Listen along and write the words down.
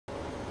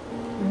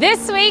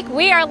This week,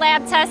 we are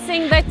lab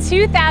testing the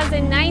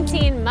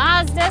 2019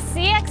 Mazda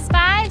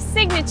CX-5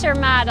 signature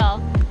model.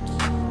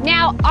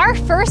 Now, our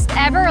first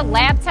ever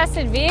lab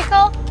tested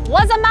vehicle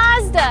was a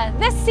Mazda,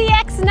 the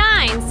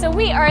CX-9, so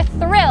we are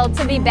thrilled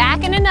to be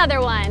back in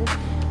another one.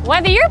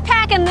 Whether you're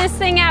packing this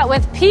thing out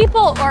with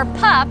people or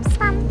pups,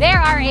 there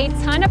are a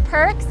ton of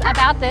perks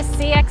about this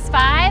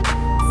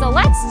CX-5, so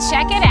let's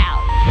check it out.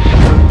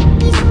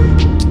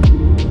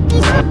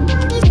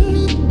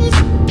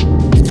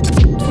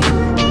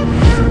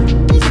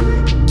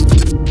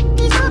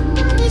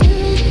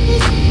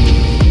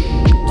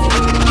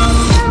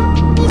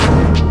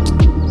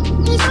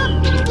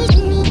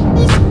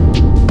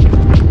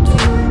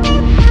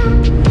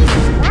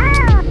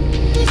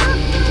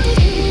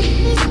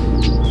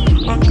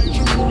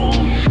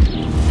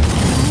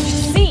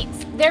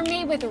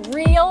 With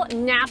real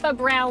Napa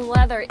brown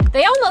leather.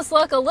 They almost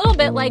look a little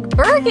bit like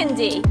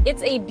burgundy.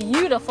 It's a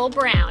beautiful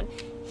brown.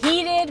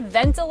 Heated,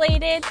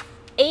 ventilated,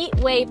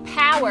 8-way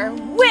power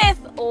with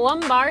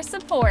lumbar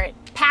support.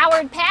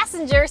 Powered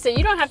passenger, so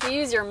you don't have to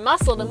use your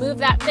muscle to move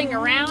that thing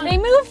around. They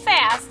move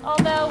fast,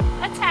 although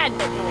a tad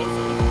bit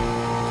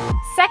noisy.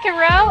 Second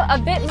row,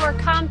 a bit more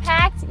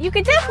compact. You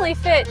could definitely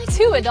fit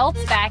 2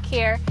 adults back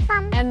here.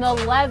 And the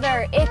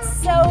leather, it's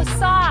so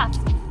soft.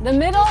 The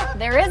middle,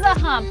 there is a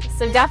hump,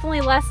 so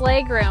definitely less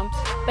legroom.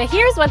 But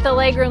here's what the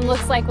legroom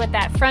looks like with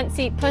that front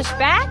seat pushed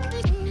back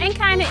and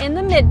kind of in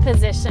the mid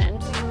position.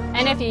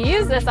 And if you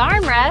use this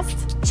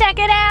armrest, check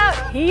it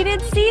out, heated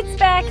seats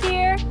back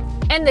here.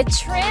 And the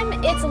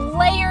trim, it's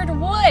layered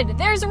wood.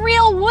 There's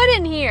real wood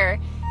in here.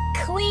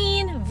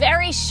 Clean,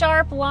 very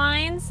sharp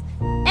lines,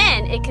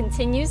 and it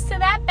continues to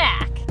that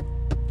back.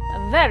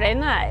 Very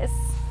nice.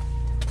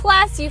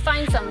 Plus, you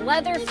find some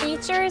leather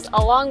features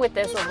along with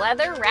this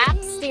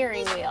leather-wrapped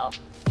steering wheel,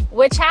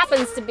 which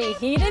happens to be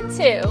heated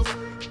too.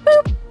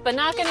 Boop, but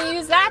not gonna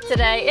use that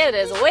today. It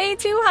is way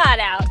too hot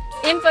out.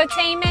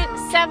 Infotainment,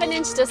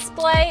 7-inch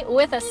display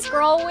with a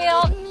scroll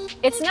wheel.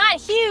 It's not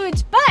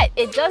huge, but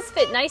it does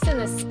fit nice in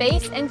the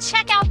space. And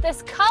check out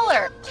this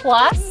color.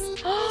 Plus,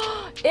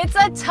 it's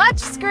a touch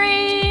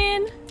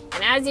screen.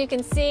 And as you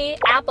can see,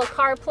 Apple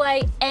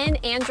CarPlay and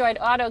Android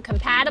Auto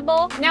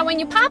compatible. Now when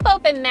you pop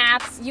open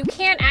Maps, you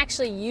can't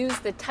actually use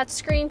the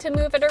touchscreen to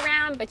move it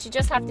around, but you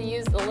just have to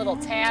use the little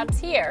tabs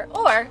here,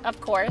 or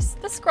of course,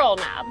 the scroll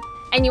knob.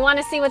 And you want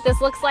to see what this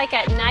looks like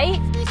at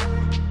night?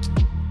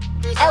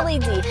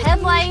 LED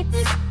headlights.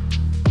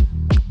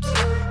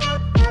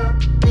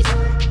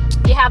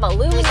 You have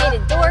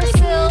illuminated door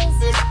sills.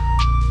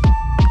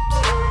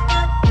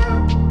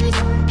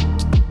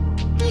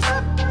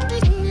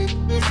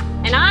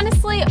 And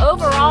honestly,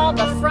 overall,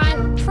 the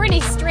front, pretty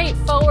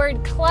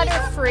straightforward,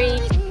 clutter-free,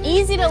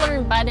 easy to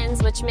learn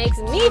buttons, which makes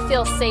me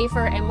feel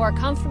safer and more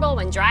comfortable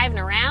when driving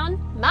around.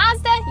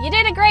 Mazda, you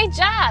did a great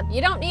job.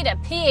 You don't need a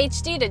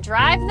PhD to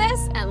drive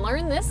this and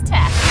learn this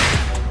tech.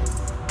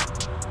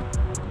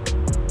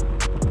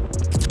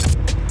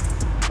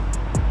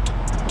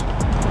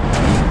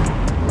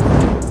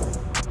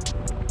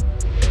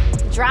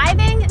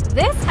 Driving,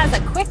 this has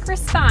a quick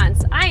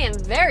response. I am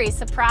very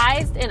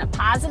surprised in a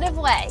positive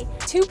way.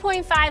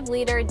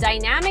 2.5-liter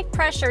dynamic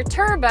pressure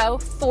turbo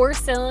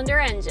 4-cylinder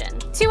engine.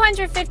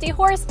 250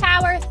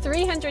 horsepower,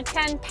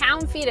 310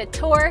 pound-feet of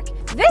torque.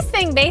 This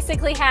thing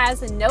basically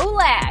has no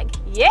lag.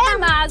 Yeah,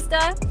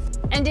 Mazda!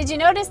 And did you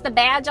notice the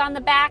badge on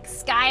the back,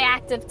 Sky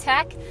Active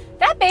Tech?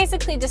 That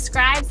basically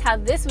describes how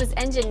this was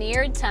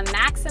engineered to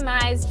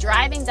maximize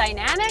driving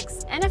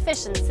dynamics and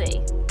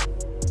efficiency.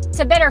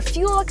 To better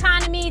fuel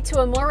economy,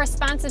 to a more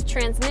responsive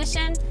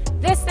transmission,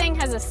 this thing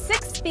has a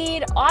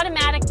 6-speed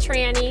automatic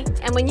tranny,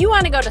 and when you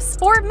want to go to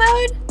sport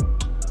mode,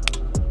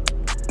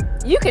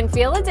 you can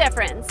feel a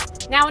difference.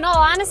 Now, in all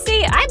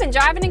honesty, I've been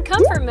driving in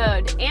comfort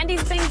mode.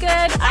 Andie's been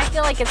good. I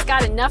feel like it's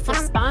got enough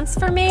response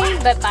for me,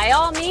 but by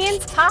all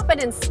means, pop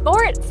it in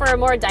sport for a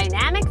more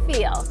dynamic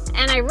feel.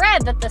 And I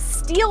read that the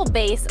steel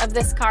base of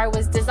this car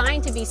was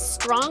designed to be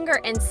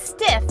stronger and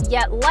stiff,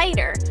 yet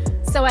lighter.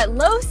 So at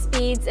low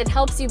speeds, it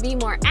helps you be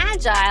more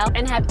agile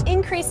and have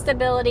increased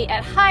stability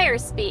at higher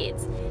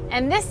speeds.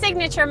 And this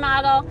signature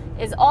model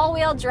is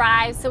all-wheel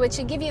drive, so it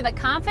should give you the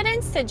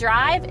confidence to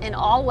drive in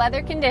all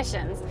weather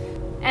conditions.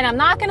 And I'm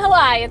not gonna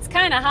lie, it's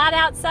kind of hot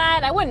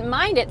outside. I wouldn't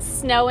mind it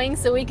snowing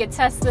so we could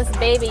test this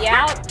baby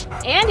out.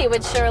 Andie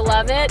would sure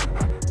love it.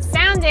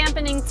 Sound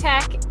dampening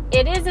tech,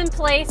 it is in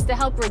place to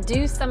help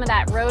reduce some of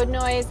that road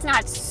noise. It's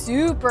not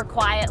super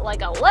quiet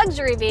like a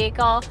luxury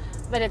vehicle,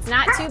 but it's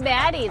not too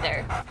bad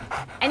either.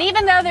 And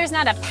even though there's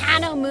not a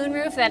pano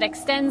moonroof that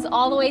extends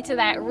all the way to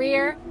that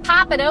rear,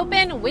 pop it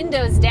open,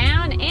 windows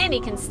down, and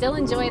you can still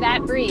enjoy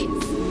that breeze.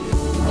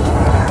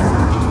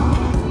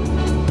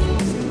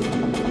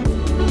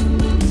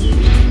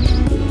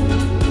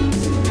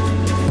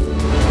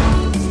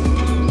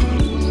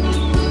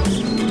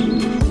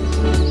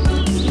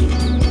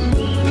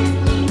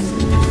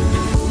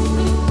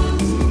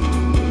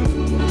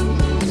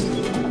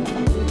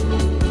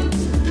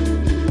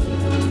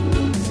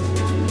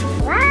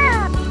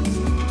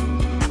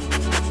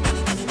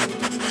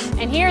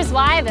 And here's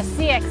why the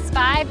the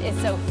CX-5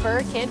 is so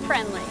fur kid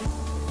friendly.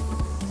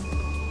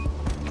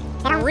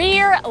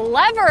 Rear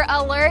lever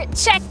alert,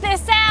 check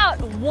this out.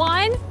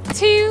 1,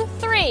 2,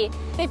 3.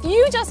 If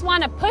you just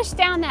want to push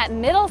down that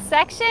middle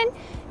section,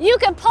 you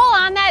can pull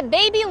on that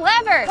baby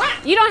lever.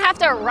 You don't have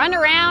to run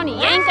around,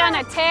 yank on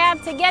a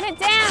tab to get it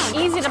down.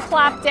 Easy to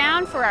plop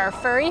down for our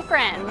furry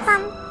friends.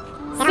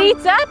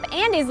 Seats up,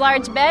 Andie's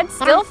large bed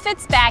still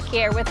fits back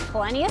here with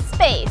plenty of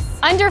space.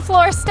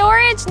 Underfloor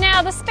storage,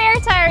 now the spare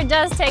tire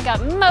does take up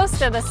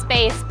most of the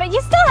space, but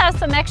you still have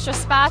some extra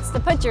spots to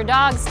put your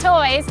dog's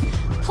toys.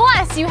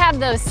 Plus, you have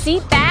those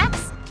seat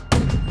backs,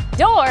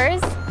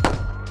 doors,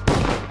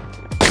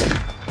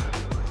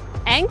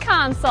 and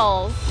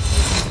consoles.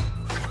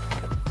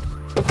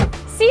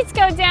 Seats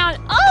go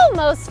down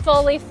almost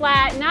fully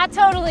flat, not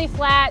totally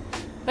flat,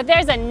 but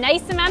there's a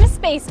nice amount of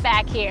space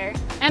back here.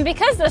 And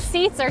because the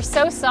seats are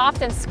so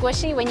soft and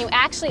squishy, when you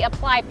actually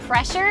apply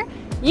pressure,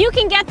 you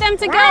can get them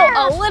to go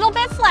a little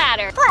bit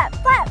flatter. Flat,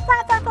 flat,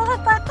 flat, flat,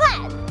 flat, flat,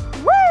 flat.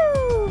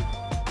 Woo!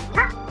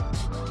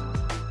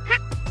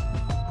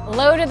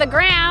 Low to the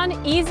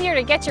ground, easier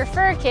to get your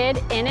fur kid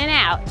in and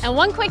out. And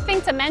one quick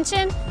thing to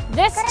mention,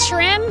 this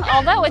trim,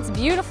 although it's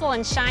beautiful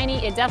and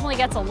shiny, it definitely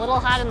gets a little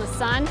hot in the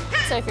sun.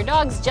 So if your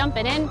dog's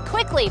jumping in,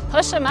 quickly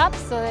push them up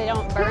so they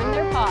don't burn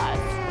their paws.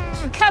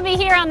 Cubby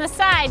here on the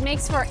side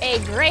makes for a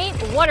great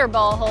water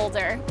bowl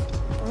holder.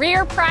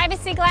 Rear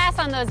privacy glass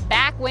on those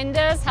back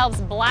windows helps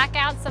block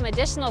out some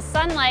additional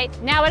sunlight.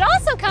 Now it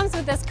also comes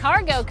with this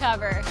cargo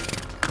cover.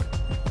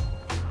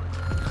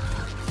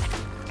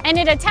 And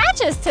it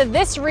attaches to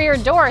this rear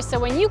door, so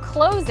when you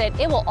close it,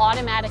 it will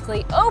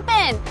automatically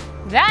open.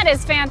 That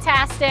is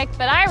fantastic,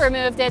 but I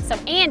removed it so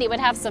Andie would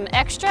have some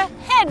extra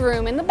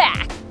headroom in the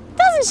back.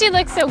 Doesn't she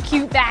look so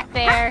cute back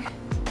there?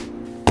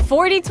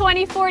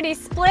 40-20-40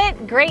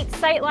 split, great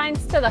sight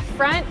lines to the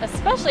front,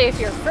 especially if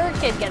your fur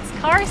kid gets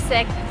car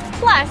sick.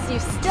 Plus, you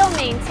still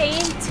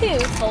maintain 2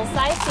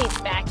 full-size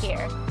seats back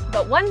here.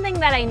 But one thing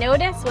that I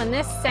noticed when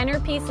this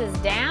centerpiece is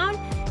down,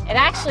 it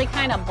actually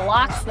kind of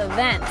blocks the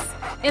vents.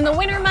 In the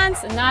winter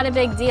months, not a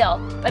big deal,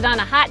 but on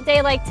a hot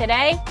day like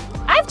today,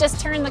 I've just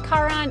turned the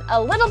car on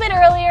a little bit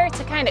earlier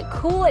to kind of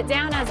cool it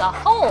down as a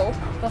whole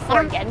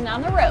before getting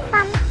on the road.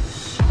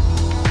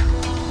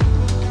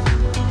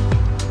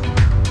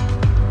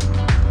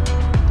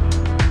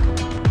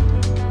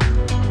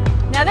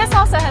 Now this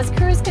also has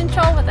cruise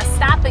control with a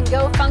stop and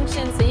go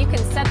function, so you can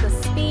set the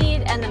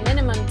speed and the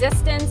minimum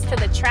distance to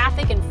the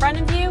traffic in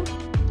front of you.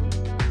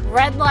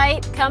 Red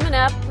light coming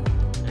up.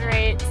 All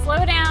right,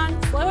 slow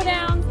down, slow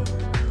down.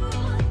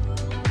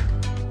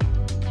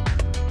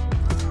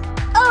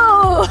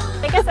 Oh,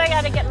 I guess I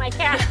gotta get my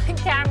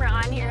camera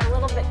on here a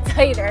little bit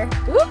tighter.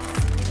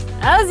 Oops.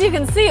 As you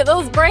can see,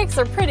 those brakes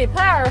are pretty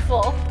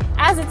powerful.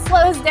 As it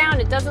slows down,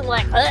 it doesn't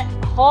like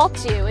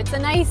halt you. It's a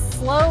nice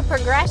slow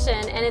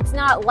progression, and it's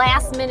not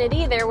last minute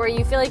either where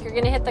you feel like you're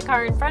gonna hit the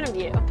car in front of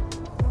you.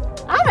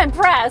 I'm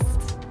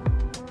impressed.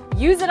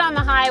 Use it on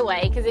the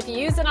highway, because if you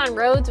use it on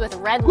roads with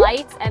red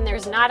lights and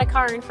there's not a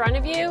car in front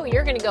of you,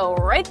 you're gonna go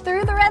right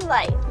through the red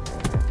light.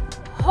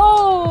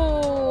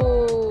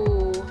 Oh.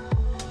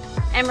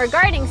 And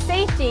regarding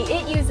safety,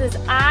 it uses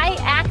Eye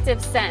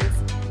Active Sense.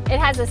 It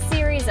has a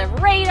series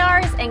of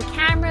radars and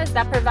cameras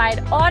that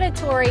provide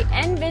auditory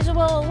and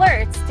visual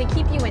alerts to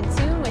keep you in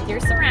tune with your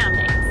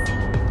surroundings.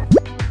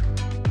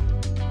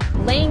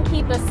 Lane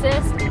Keep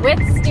Assist with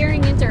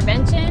steering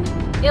intervention.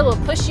 It will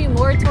push you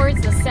more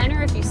towards the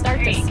center if you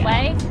start to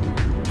sway.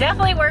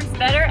 Definitely works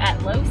better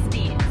at low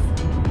speeds.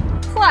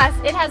 Plus,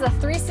 it has a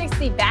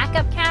 360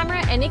 backup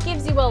camera, and it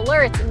gives you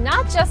alerts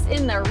not just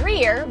in the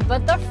rear,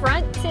 but the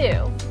front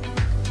too.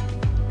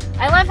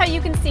 I love how you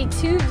can see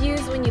 2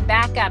 views when you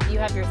back up. You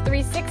have your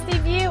 360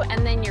 view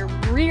and then your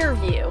rear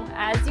view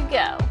as you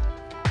go.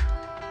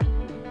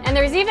 And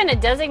there's even a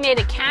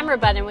designated camera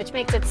button, which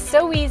makes it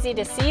so easy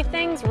to see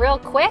things real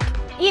quick,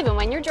 even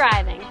when you're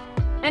driving.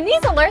 And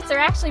these alerts are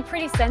actually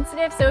pretty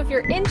sensitive, so if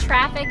you're in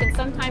traffic and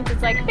sometimes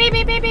it's like beep,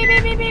 beep, beep, beep,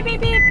 beep, beep, beep,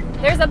 beep, beep,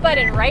 there's a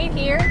button right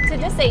here to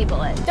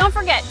disable it. Don't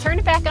forget, turn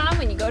it back on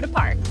when you go to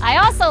park. I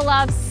also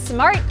love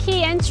Smart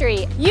Key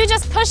Entry. You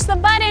just push the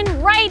button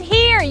right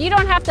here. You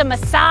don't have to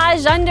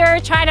massage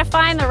under, try to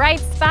find the right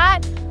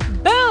spot.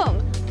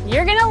 Boom,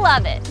 you're gonna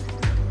love it.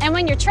 And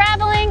when you're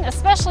traveling,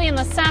 especially in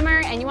the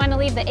summer, and you wanna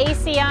leave the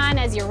AC on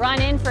as you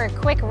run in for a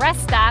quick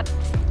rest stop,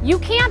 you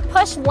can't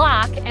push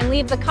lock and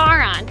leave the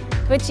car on.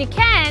 But you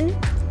can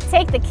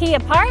take the key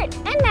apart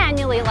and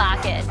manually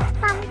lock it.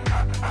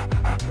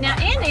 Now,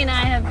 Andie and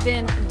I have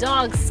been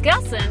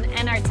dog-scussing,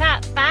 and our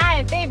top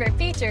 5 favorite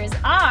features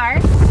are: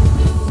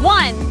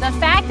 1, the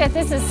fact that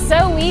this is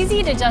so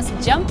easy to just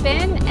jump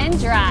in and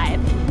drive.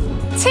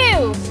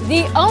 2,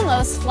 the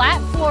almost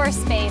flat floor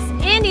space.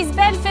 Andie's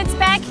bed fits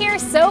back here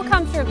so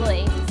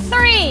comfortably.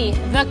 3,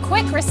 the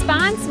quick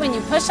response when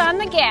you push on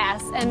the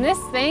gas, and this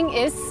thing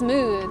is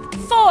smooth.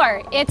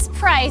 4, it's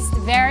priced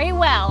very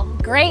well.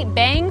 Great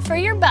bang for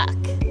your buck.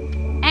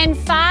 And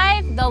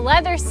 5, the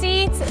leather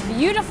seats,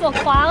 beautiful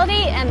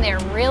quality, and they're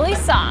really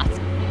soft.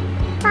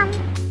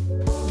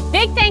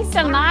 Big thanks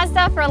to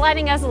Mazda for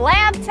letting us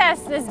lab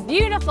test this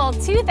beautiful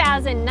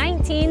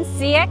 2019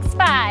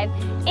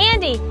 CX-5.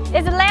 Andie,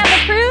 is it lab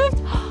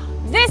approved?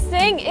 This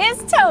thing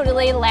is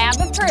totally lab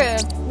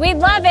approved. We'd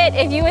love it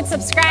if you would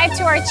subscribe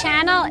to our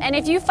channel, and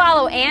if you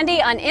follow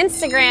Andie on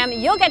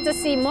Instagram, you'll get to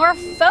see more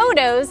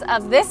photos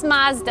of this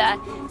Mazda.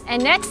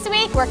 And next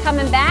week, we're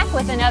coming back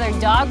with another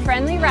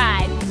dog-friendly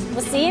ride.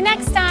 We'll see you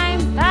next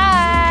time. Bye.